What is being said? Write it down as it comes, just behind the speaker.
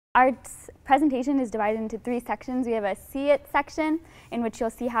Our presentation is divided into 3 sections. We have a See It section, in which you'll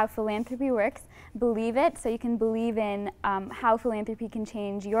see how philanthropy works. Believe It, so you can believe in how philanthropy can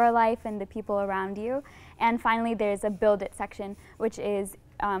change your life and the people around you. And finally, there's a Build It section, which is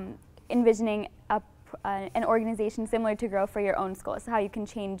envisioning an organization similar to GROW for your own school, so how you can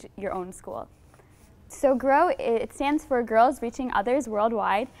change your own school. So GROW, it stands for Girls Reaching Others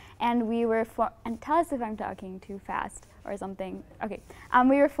Worldwide, and we were and tell us if I'm talking too fast or something. Okay,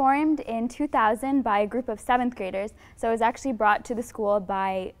 we were formed in 2000 by a group of 7th graders, so it was actually brought to the school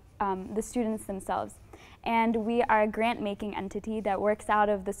by the students themselves. And we are a grant-making entity that works out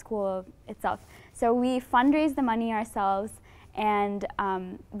of the school itself. So we fundraise the money ourselves, and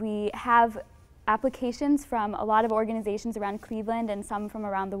we have applications from a lot of organizations around Cleveland and some from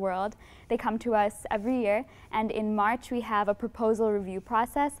around the world. They come to us every year, and in March we have a proposal review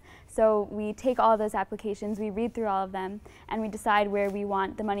process. So we take all of those applications, we read through all of them, and we decide where we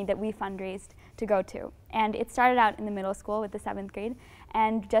want the money that we fundraised to go to. And it started out in the middle school with the 7th grade,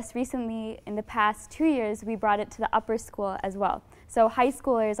 and just recently, in the past 2 years, we brought it to the upper school as well. So high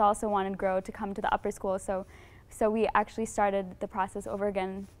schoolers also wanted GROW to come to the upper school, so we actually started the process over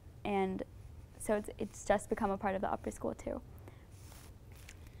again, and so it's just become a part of the upper school too.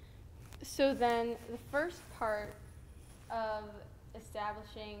 So then the first part of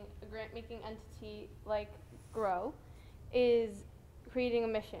establishing a grant-making entity like GROW is creating a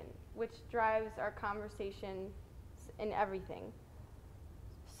mission, which drives our conversations in everything.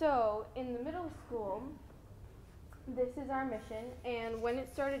 So in the middle school, this is our mission, and when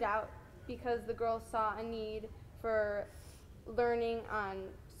it started out, because the girls saw a need for learning on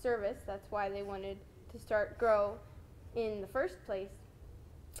service, that's why they wanted to start GROW in the first place,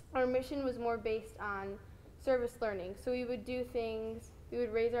 our mission was more based on service learning. So we would do things, we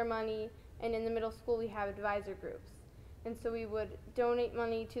would raise our money, and in the middle school we have advisor groups. And so we would donate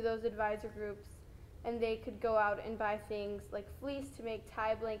money to those advisor groups, and they could go out and buy things like fleece to make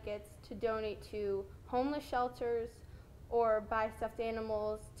tie blankets, to donate to homeless shelters, or buy stuffed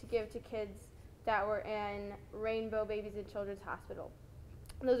animals to give to kids that were in Rainbow Babies and Children's Hospital.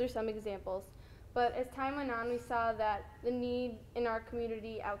 Those are some examples. But as time went on, we saw that the need in our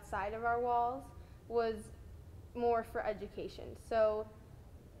community outside of our walls was more for education. So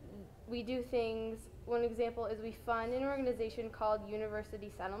we do things, one example is we fund an organization called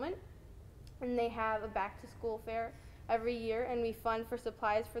University Settlement, and they have a back to school fair every year, and we fund for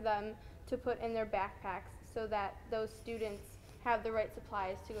supplies for them to put in their backpacks so that those students have the right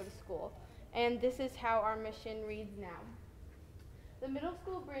supplies to go to school. And this is how our mission reads now. The middle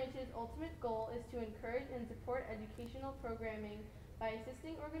school branch's ultimate goal is to encourage and support educational programming by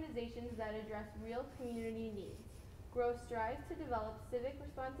assisting organizations that address real community needs. GROW strives to develop civic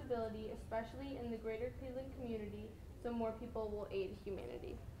responsibility, especially in the greater Cleveland community, so more people will aid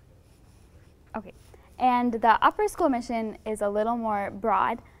humanity. Okay, and the upper school mission is a little more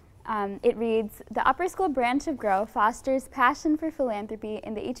broad. It reads, the upper school branch of GROW fosters passion for philanthropy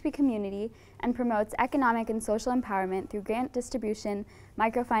in the HB community and promotes economic and social empowerment through grant distribution,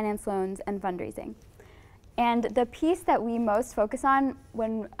 microfinance loans, and fundraising. And the piece that we most focus on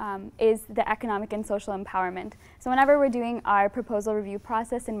is the economic and social empowerment. So whenever we're doing our proposal review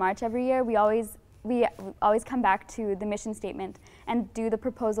process in March every year, we always come back to the mission statement and do the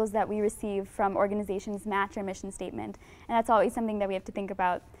proposals that we receive from organizations match our mission statement. And that's always something that we have to think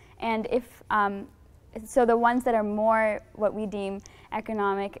about. And so the ones that are more what we deem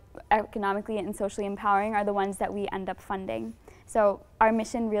economically and socially empowering are the ones that we end up funding. So our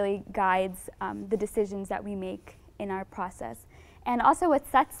mission really guides the decisions that we make in our process. And also what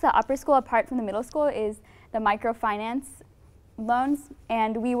sets the upper school apart from the middle school is the microfinance loans,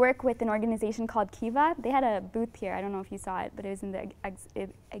 and we work with an organization called Kiva. They had a booth here, I don't know if you saw it, but it was in the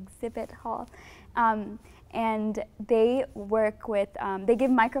exhibit hall. And they work with, they give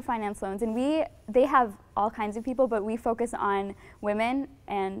microfinance loans, and they have all kinds of people, but we focus on women,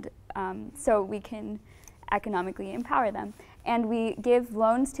 and so we can economically empower them. And we give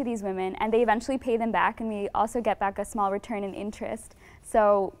loans to these women, and they eventually pay them back, and we also get back a small return in interest.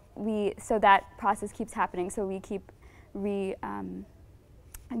 So that process keeps happening, so we keep lending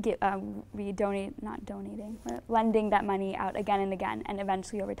that money out again and again, and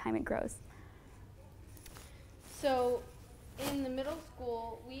eventually over time it grows. So in the middle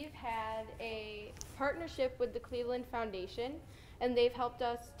school, we've had a partnership with the Cleveland Foundation, and they've helped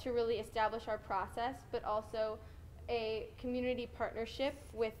us to really establish our process, but also a community partnership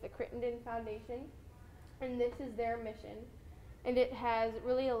with the Crittenden Foundation, and this is their mission. And it has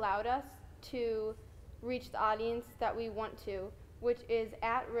really allowed us to reach the audience that we want to, which is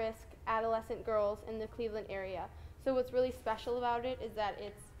at-risk adolescent girls in the Cleveland area. So what's really special about it is that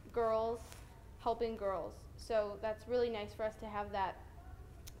it's girls helping girls. So that's really nice for us to have that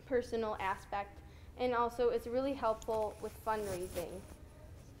personal aspect. And also it's really helpful with fundraising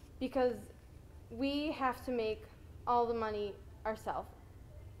because we have to make all the money ourselves.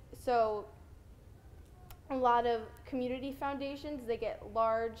 So a lot of community foundations, they get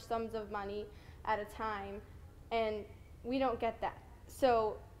large sums of money at a time, and we don't get that.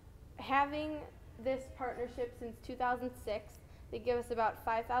 So having this partnership since 2006, they give us about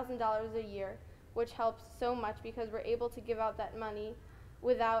 $5,000 a year, which helps so much because we're able to give out that money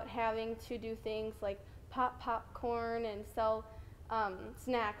without having to do things like pop popcorn and sell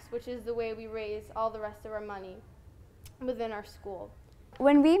snacks, which is the way we raise all the rest of our money within our school.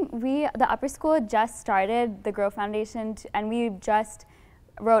 When the upper school just started the Grow Foundation, and we just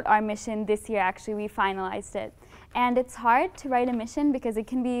wrote our mission this year. Actually, we finalized it. And it's hard to write a mission because it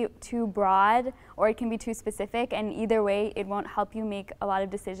can be too broad or it can be too specific, and either way it won't help you make a lot of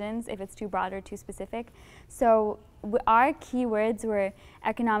decisions if it's too broad or too specific. So our keywords were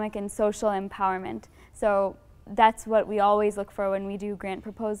economic and social empowerment. So that's what we always look for when we do grant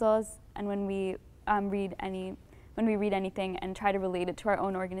proposals and when we read anything and try to relate it to our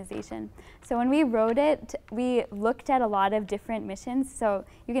own organization. So when we wrote it, we looked at a lot of different missions. So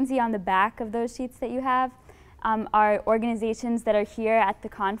you can see on the back of those sheets that you have are organizations that are here at the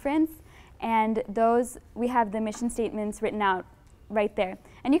conference, and those, we have the mission statements written out right there.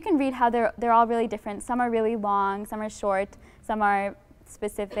 And you can read how they're all really different. Some are really long, some are short, some are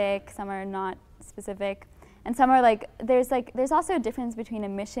specific, some are not specific. And some are there's also a difference between a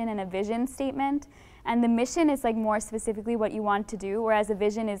mission and a vision statement. And the mission is more specifically what you want to do, whereas a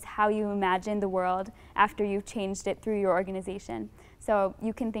vision is how you imagine the world after you've changed it through your organization. So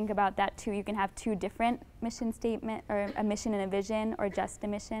you can think about that too. You can have two different mission statements, or a mission and a vision, or just a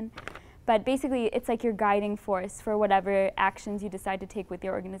mission. But basically, it's like your guiding force for whatever actions you decide to take with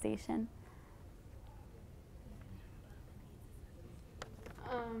your organization.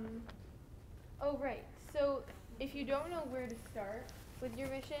 Oh, right. So if you don't know where to start with your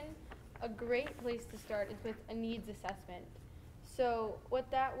mission, a great place to start is with a needs assessment. So what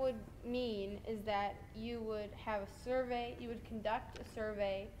that would mean is that you would have a survey, you would conduct a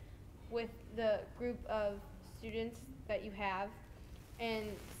survey with the group of students that you have and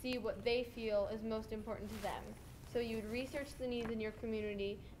see what they feel is most important to them. So you would research the needs in your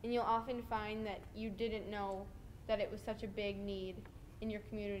community, and you'll often find that you didn't know that it was such a big need in your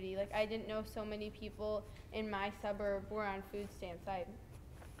community. Like, I didn't know so many people in my suburb were on food stamps. I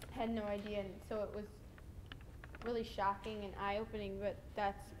had no idea, and so it was really shocking and eye-opening, but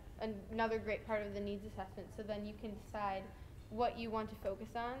that's another great part of the needs assessment. So then you can decide what you want to focus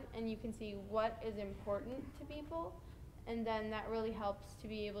on, and you can see what is important to people, and then that really helps to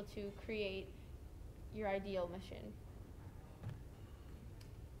be able to create your ideal mission.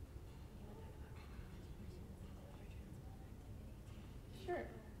 Sure,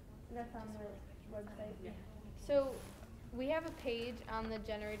 that's on the website. Yeah. So we have a page on the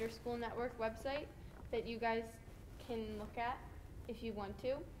Generator School Network website that you guys can look at if you want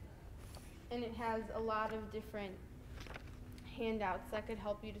to, and it has a lot of different handouts that could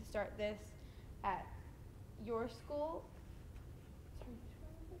help you to start this at your school.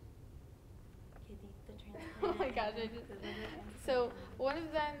 Oh my gosh, so one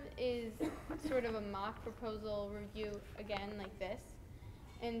of them is sort of a mock proposal review, again, like this.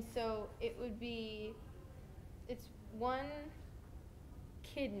 And so it would be, it's one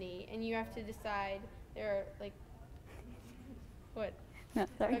kidney, and you have to decide, there are like, what? No,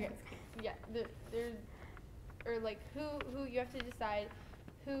 sorry. Okay, yeah, there's, or like who you have to decide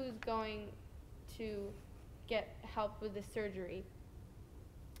who's going to get help with the surgery.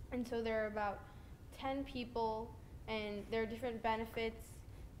 And so there are about 10 people, and there are different benefits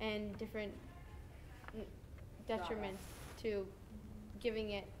and different detriments to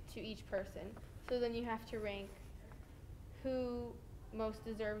giving it to each person. So then you have to rank who most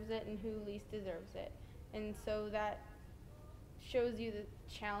deserves it and who least deserves it. And so that shows you the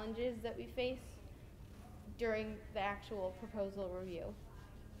challenges that we face during the actual proposal review.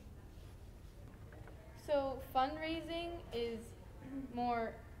 So fundraising is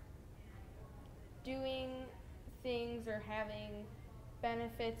more doing things or having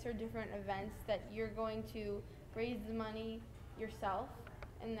benefits or different events that you're going to raise the money yourself,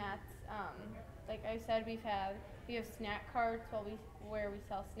 and that's like I said, we have snack carts where we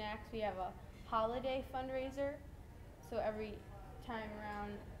sell snacks. We have a holiday fundraiser, so every time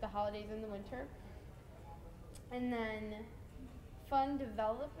around the holidays in the winter. And then fund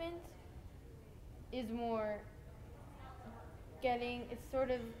development is more it's sort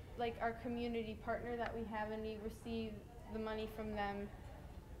of like our community partner that we have, and we receive the money from them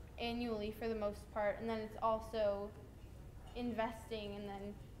annually for the most part, and then it's also investing and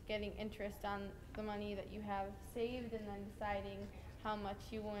then getting interest on the money that you have saved, and then deciding how much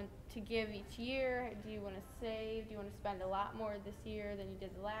you want to give each year. Do you want to save? Do you want to spend a lot more this year than you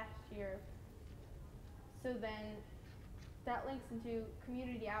did last year? So then that links into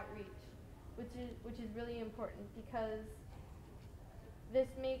community outreach, which is really important, because this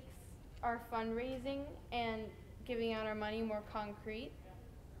makes our fundraising and giving out our money more concrete,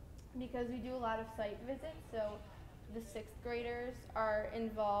 because we do a lot of site visits. So the sixth graders are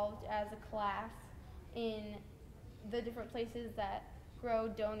involved as a class in the different places that Grow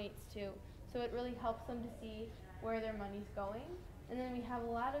donates to. So it really helps them to see where their money's going. And then we have a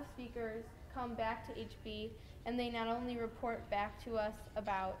lot of speakers come back to HB, and they not only report back to us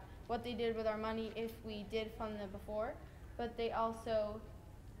about what they did with our money if we did fund them before, but they also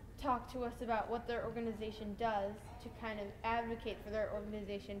talk to us about what their organization does to kind of advocate for their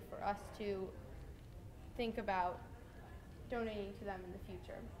organization for us to think about donating to them in the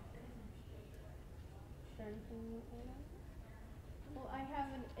future. Is there anything you want to add on? Well, I have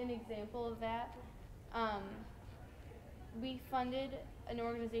an example of that. We funded an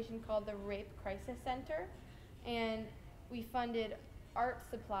organization called the Rape Crisis Center, and we funded art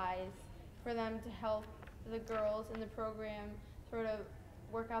supplies for them to help the girls in the program sort of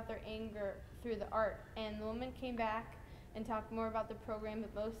work out their anger through the art. And the woman came back and talked more about the program,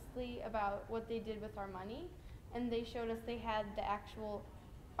 but mostly about what they did with our money. And they showed us they had the actual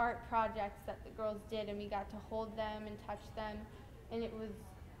art projects that the girls did, and we got to hold them and touch them. And it was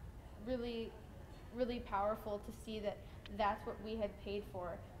really, really powerful to see that that's what we had paid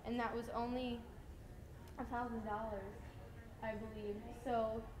for. And that was only $1,000, I believe.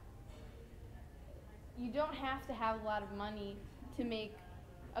 So you don't have to have a lot of money to make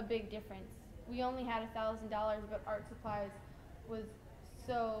a big difference. We only had $1,000, but art supplies was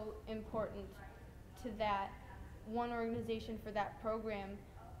so important to that one organization for that program.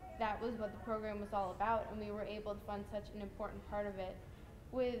 That was what the program was all about, and we were able to fund such an important part of it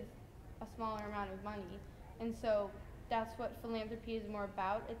with a smaller amount of money. And so that's what philanthropy is more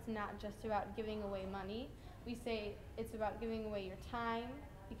about. It's not just about giving away money. We say it's about giving away your time,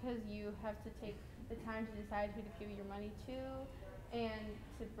 because you have to take the time to decide who to give your money to and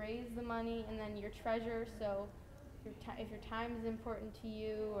to raise the money, and then your treasure. So if your time is important to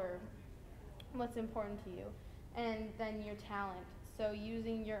you, or what's important to you, and then your talent. So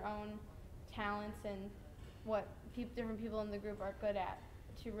using your own talents and what different people in the group are good at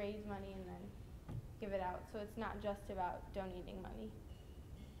to raise money and then give it out. So it's not just about donating money.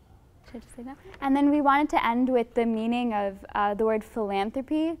 Should I just say that? And then we wanted to end with the meaning of the word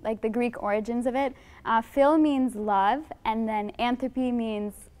philanthropy, like the Greek origins of it. Phil means love, and then anthropy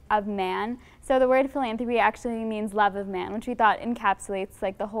means of man. So the word philanthropy actually means love of man, which we thought encapsulates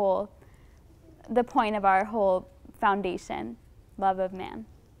like the point of our whole foundation, love of man.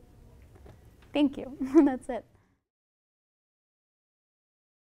 Thank you. That's it.